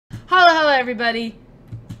Hello everybody!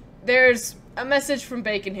 There's a message from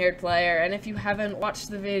Bacon-Haired Player, and if you haven't watched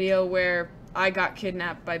the video where I got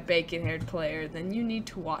kidnapped by Bacon-Haired Player, then you need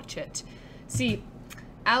to watch it. See,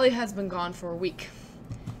 Allie has been gone for a week.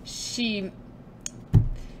 She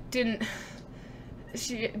didn't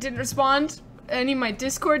respond to any of my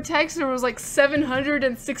Discord texts. There was like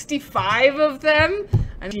 765 of them.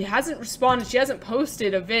 And she hasn't responded, she hasn't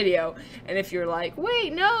posted a video. And if you're like,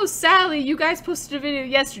 wait, no, Sally, you guys posted a video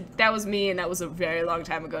yesterday. That was me, and that was a very long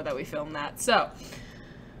time ago that we filmed that. So,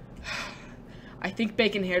 I think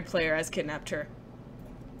Bacon-Haired Player has kidnapped her.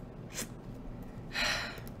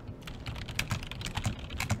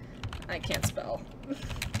 I can't spell.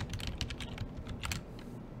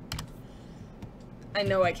 I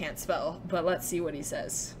know I can't spell, but let's see what he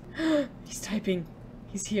says. He's typing.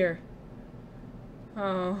 He's here.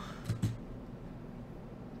 Oh.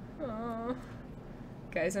 Oh.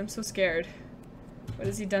 Guys, I'm so scared. What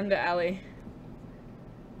has he done to Allie?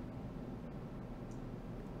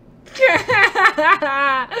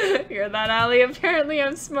 Hear that, Allie? Apparently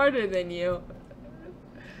I'm smarter than you.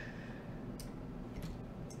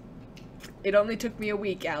 It only took me a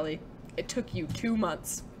week, Allie. It took you 2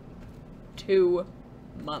 months. 2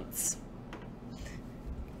 months.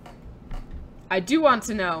 I do want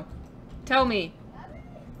to know. Tell me.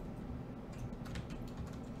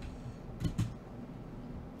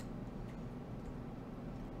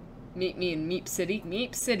 Meet me in Meep City.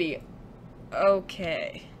 Meep City.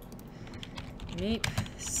 Okay. Meep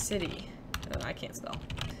City. Oh, I can't spell.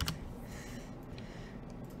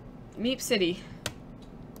 Meep City.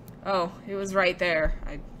 Oh, it was right there.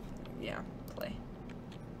 Yeah, play.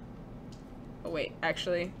 Oh wait,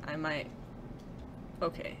 actually, I might...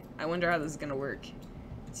 Okay, I wonder how this is gonna work.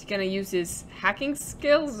 Is he gonna use his hacking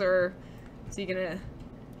skills, or is he gonna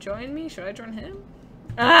join me? Should I join him?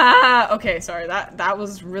 Ah! Okay, sorry, that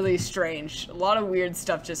was really strange. A lot of weird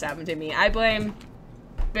stuff just happened to me. I blame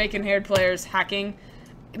Bacon-Haired Player's hacking.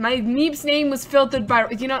 My Meep's name was filtered by...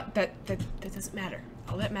 You know, that doesn't matter.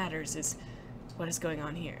 All that matters is what is going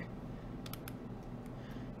on here.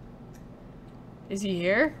 Is he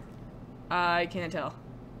here? I can't tell.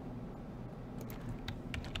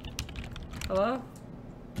 Hello?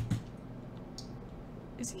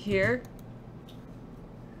 Is he here?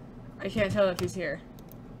 I can't tell if he's here.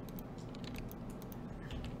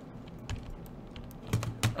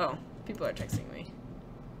 Oh, people are texting me.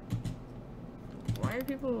 Why are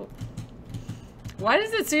people... Why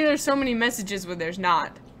does it say there's so many messages when there's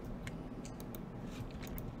not?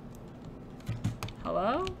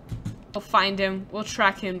 Hello? We'll find him. We'll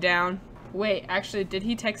track him down. Wait, actually, did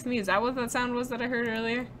he text me? Is that what that sound was that I heard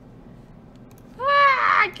earlier?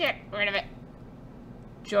 Ah, I can't get rid of it.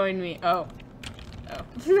 Join me. Oh. Oh.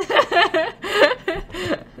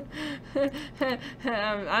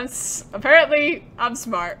 Apparently, I'm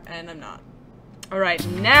smart, and I'm not. Alright,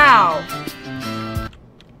 now!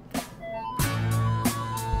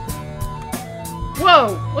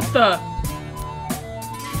 Whoa! What the?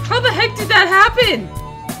 How the heck did that happen?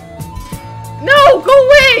 No! Go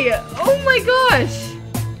away! Oh my gosh!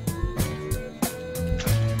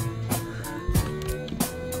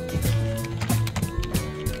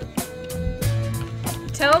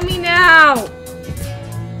 Tell me now!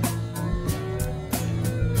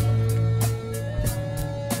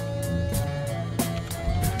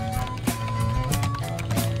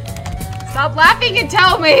 Stop laughing and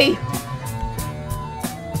tell me!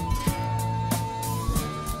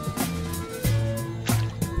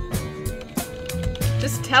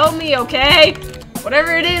 Just tell me, okay?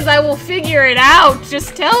 Whatever it is, I will figure it out.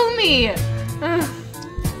 Just tell me!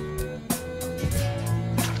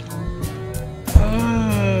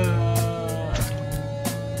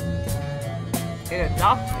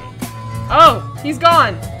 Adopt me. Oh, he's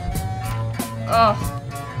gone. Oh,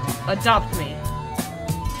 adopt me.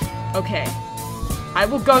 Okay, I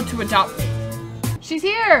will go to adopt me. She's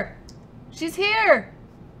here. She's here.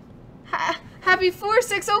 Happy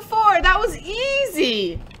 4604. That was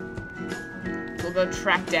easy. We'll go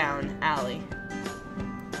track down Allie.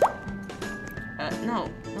 No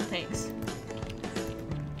thanks.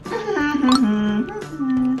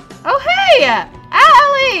 Oh hey,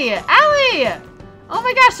 Allie, Allie. Oh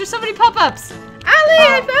my gosh, there's so many pop-ups! Allie,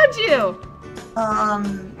 I found you!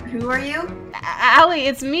 Who are you? Allie,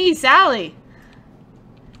 it's me, Sally.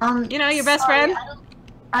 You know, your best friend?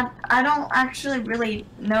 I don't actually really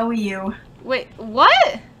know you. Wait,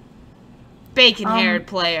 what? Bacon-Haired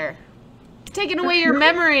Player. Taking away your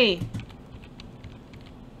memory.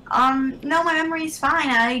 No, my memory's fine.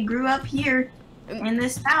 I grew up here in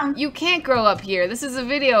this town. You can't grow up here. This is a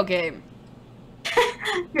video game.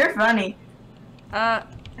 You're funny.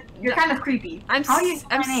 You're kind of creepy. I'm my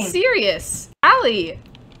name? serious. Allie,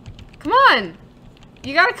 come on.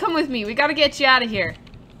 You gotta come with me. We gotta get you out of here.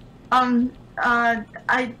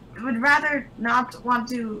 I would rather not want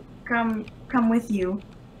to come with you.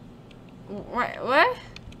 What?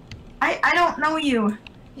 I don't know you.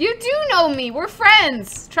 You do know me. We're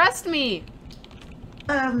friends. Trust me.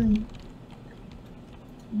 Right.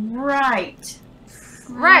 Right.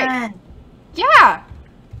 Friend. Yeah.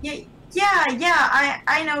 Yeah,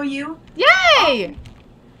 I know you. Yay!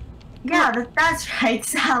 Yeah, that's right,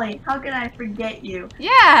 Sally. How could I forget you?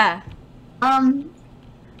 Yeah.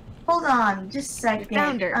 Hold on, just a second.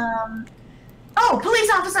 Found her. Oh, police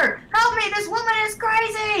officer! Help me! This woman is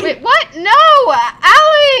crazy! Wait, what? No!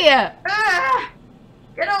 Allie!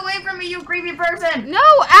 Get away from me, you creepy person! No,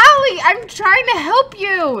 Allie! I'm trying to help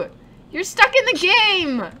you! You're stuck in the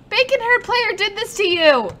game! Bacon Hair Player did this to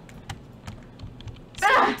you!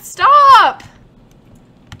 Stop!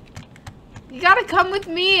 You gotta come with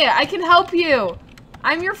me. I can help you.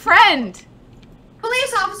 I'm your friend.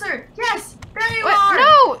 Police officer! Yes! There you What?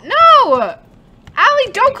 are! No!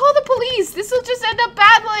 Allie, don't call the police. This will just end up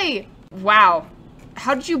badly. Wow.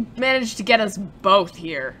 How did you manage to get us both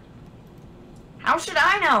here? How should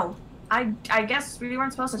I know? I guess we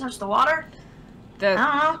weren't supposed to touch the water? I don't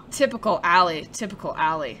know. Typical Allie. Typical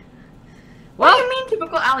Allie. What Well, do you mean,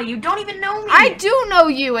 typical Allie? You don't even know me! I do know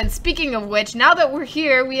you, and speaking of which, now that we're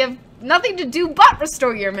here, we have nothing to do but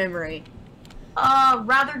restore your memory.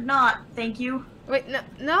 Rather not, thank you. Wait,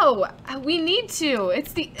 no, we need to.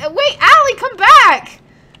 It's the, wait, Allie, come back!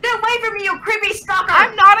 Get away from me, you creepy stalker!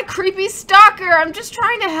 I'm not a creepy stalker, I'm just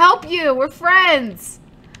trying to help you, we're friends.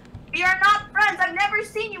 We are not friends, I've never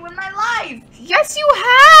seen you in my life! Yes, you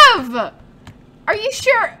have! Are you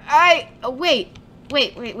sure? Wait,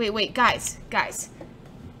 guys.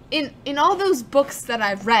 In all those books that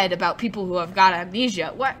I've read about people who have got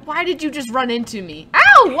amnesia, why did you just run into me?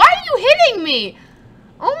 Ow, why are you hitting me?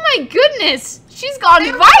 Oh my goodness, she's gone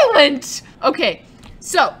violent! Okay,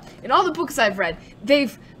 so, in all the books I've read,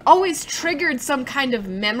 they've always triggered some kind of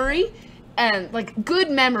memory, and like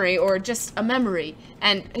good memory or just a memory,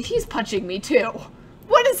 and he's punching me too.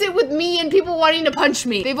 What is it with me and people wanting to punch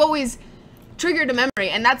me? They've always triggered a memory,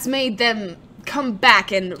 and that's made them come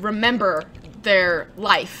back and remember their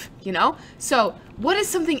life, you know? So, what is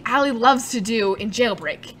something Allie loves to do in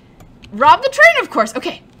Jailbreak? Rob the train, of course.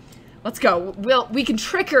 Okay, let's go. We can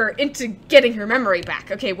trick her into getting her memory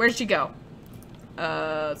back. Okay, where'd she go?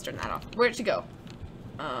 Let's turn that off. Where'd she go?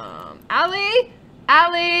 Allie?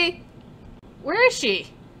 Allie? Where is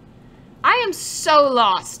she? I am so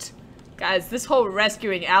lost. Guys, this whole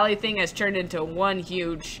rescuing Allie thing has turned into one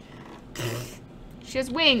huge... She has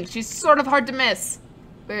wings. She's sort of hard to miss.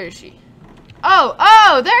 Where is she?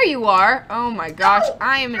 Oh, there you are. Oh my gosh,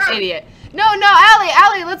 I am an idiot. No,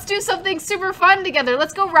 Allie, let's do something super fun together.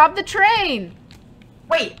 Let's go rob the train.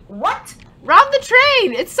 Wait, what? Rob the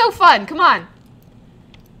train. It's so fun. Come on.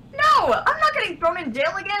 No, I'm not getting thrown in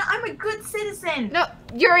jail again. I'm a good citizen. No,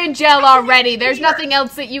 you're in jail already. There's nothing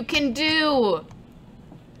else that you can do.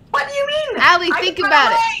 What do you mean? Allie, think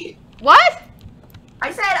about it. What?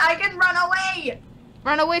 I said I can run away.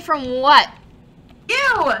 Run away from what?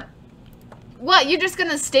 You. What, you're just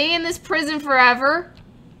gonna stay in this prison forever?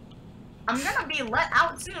 I'm gonna be let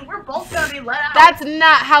out soon. We're both gonna be let out. That's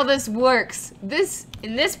not how this works.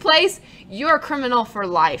 In this place, you're a criminal for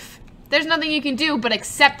life. There's nothing you can do but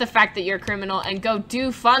accept the fact that you're a criminal and go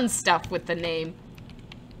do fun stuff with the name.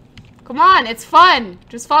 Come on, it's fun.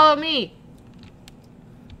 Just follow me.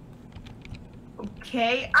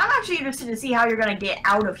 Okay, I'm actually interested to see how you're gonna get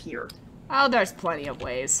out of here. Oh, there's plenty of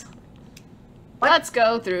ways. Let's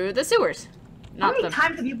go through the sewers. How many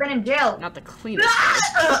times have you been in jail? Not the cleanest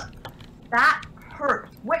ways. That hurt.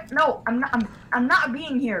 Wait, no, I'm not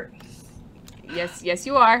being here. Yes,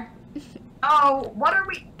 you are. Oh, what are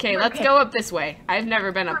we? Okay, let's go up this way. I've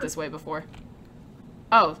never been up this way before.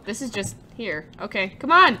 Oh, this is just here. Okay,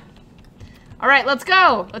 come on. All right, let's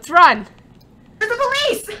go. Let's run. There's the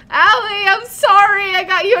police! Allie, I'm sorry. I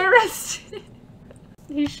got you arrested.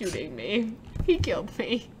 He's shooting me. He killed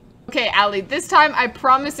me. Okay, Allie, this time I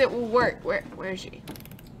promise it will work. Where is she?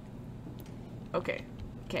 Okay.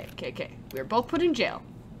 Okay. We're both put in jail.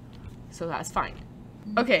 So that's fine.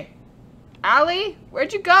 Okay. Allie,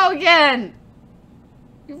 where'd you go again?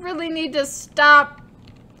 You really need to stop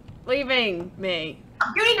leaving me.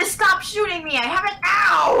 You need to stop shooting me. I haven't.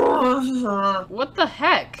 Ow! What the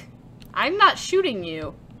heck? I'm not shooting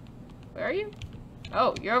you. Where are you?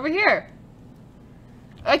 Oh, you're over here.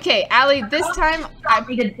 Okay, Allie, this time shot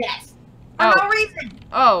me to death for no reason.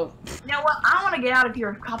 Oh. You know what? I want to get out of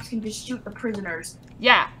here if cops can just shoot the prisoners.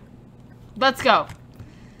 Yeah. Let's go.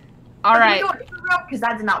 All right. Because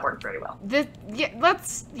that did not work very well.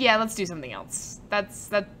 Let's do something else. That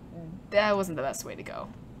wasn't the best way to go.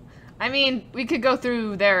 I mean, we could go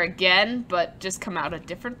through there again, but just come out a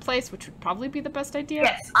different place, which would probably be the best idea.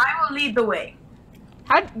 Yes, I will lead the way.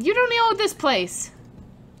 You don't know this place.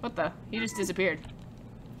 What the? You just disappeared.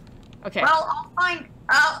 Okay. Well, I'll find.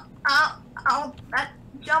 That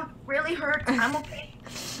jump really hurt. I'm okay.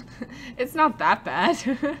 It's not that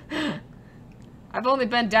bad. I've only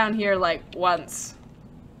been down here like once.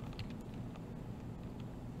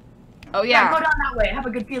 Oh yeah. Go down that way. I have a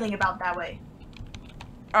good feeling about that way.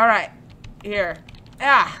 Alright. Here.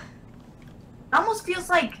 Ah. It almost feels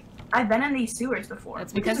like I've been in these sewers before.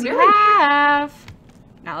 That's because you have.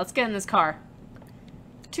 Now let's get in this car.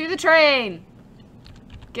 To the train.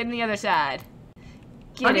 Get in the other side.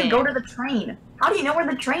 How do you go to the train? How do you know where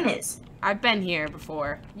the train is? I've been here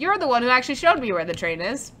before. You're the one who actually showed me where the train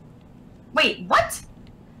is. Wait, what?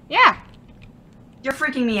 Yeah. You're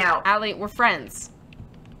freaking me out. Allie, we're friends.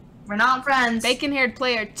 We're not friends. Bacon-haired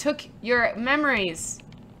player took your memories.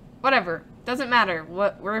 Whatever. Doesn't matter.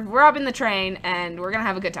 We're robbing the train, and we're gonna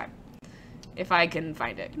have a good time. If I can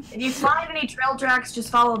find it. If you find any trail tracks, just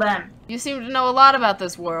follow them. You seem to know a lot about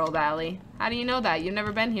this world, Allie. How do you know that? You've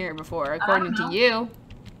never been here before, according to you.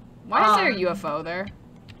 Why is there a UFO there?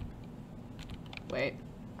 Wait.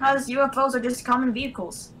 Because UFOs are just common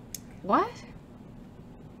vehicles. What?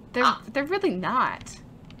 They're really not.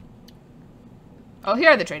 Oh,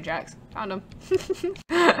 here are the train tracks. Found them.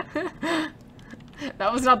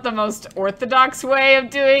 That was not the most orthodox way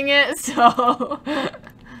of doing it, so...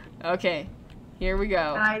 Okay, here we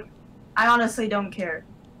go. I honestly don't care.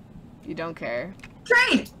 You don't care?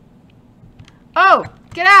 Train! Oh!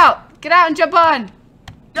 Get out! Get out and jump on!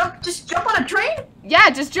 Just jump on a train? Yeah,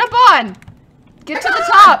 just jump on! Get to the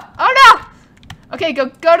top! Oh no! Okay, go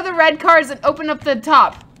to the red cars and open up the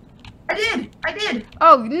top. I did!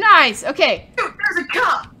 Oh, nice! Okay. Dude, there's a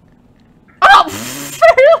cop! Oh,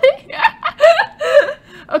 really?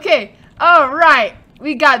 Okay, alright.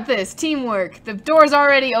 We got this. Teamwork. The door's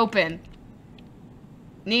already open.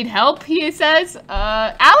 Need help, he says.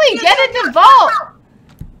 Allie, get in the vault!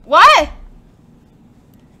 What?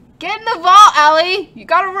 Get in the vault, Allie! You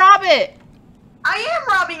gotta rob it! I am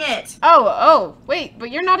robbing it! Oh, wait,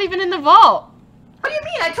 but you're not even in the vault. What do you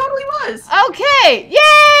mean? I totally was! Okay!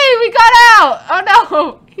 Yay! We got out! Oh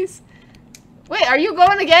no! Wait, are you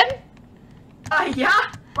going again?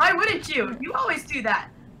 Yeah? Why wouldn't you? You always do that.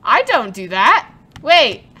 I don't do that.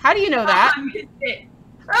 Wait, how do you know that? I missed it.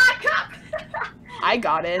 Ah, cop! I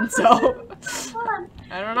got in, so...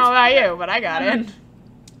 I don't know about you, but I got in.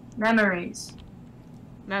 Memories.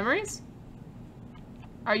 Memories?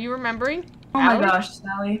 Are you remembering? Oh Allie? my gosh,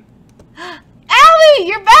 Sally. Allie,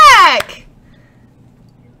 you're back!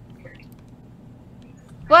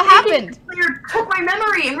 What happened? You took my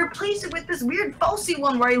memory and replaced it with this weird falsy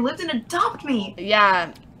one where I lived and adopt me.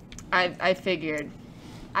 Yeah, I figured.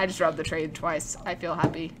 I just robbed the train twice. I feel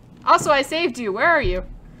happy. Also, I saved you. Where are you?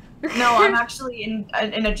 No, I'm actually in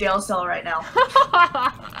a jail cell right now.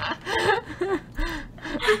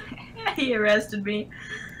 He arrested me.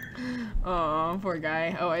 Oh, poor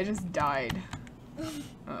guy. Oh, I just died.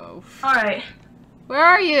 Oh. Alright. Where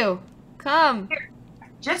are you? Come. Here.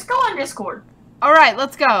 Just go on Discord. Alright,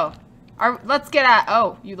 let's go. Let's get at.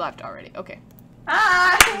 Oh, you left already. Okay.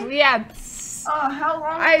 Hi! Yeah. Oh, how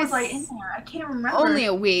long was I in there? I can't remember. Only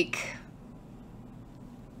a week.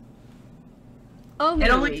 Only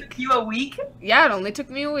it only took you a week? Yeah, it only took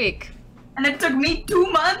me a week. And it took me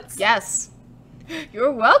 2 months? Yes.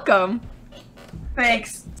 You're welcome.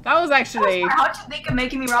 Thanks. That was actually... How'd you think of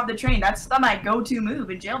making me rob the train? That's my go-to move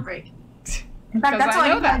in Jailbreak. In fact, that's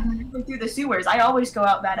why I go through the sewers. I always go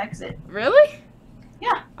out that exit. Really?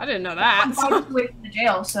 Yeah. I didn't know that. I'm 5 away from the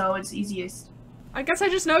jail, so it's easiest. I guess I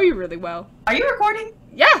just know you really well. Are you recording?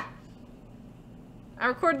 Yeah. I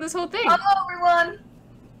recorded this whole thing. Hello, everyone.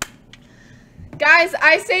 Guys,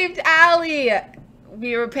 I saved Allie. I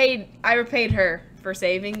repaid her for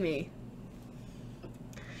saving me.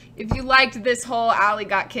 If you liked this whole Allie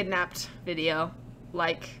got kidnapped video,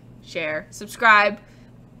 like, share, subscribe.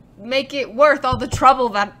 Make it worth all the trouble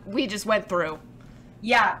that we just went through.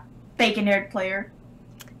 Yeah, bacon-haired player.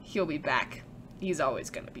 He'll be back. He's always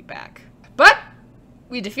gonna be back. But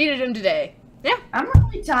we defeated him today. Yeah. I'm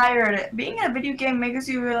really tired. Being in a video game makes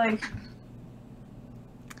you like...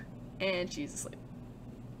 And she's asleep.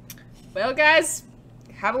 Well, guys,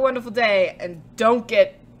 have a wonderful day, and don't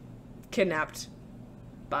get kidnapped.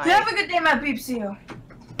 Bye. Have a good day, my peeps. See you.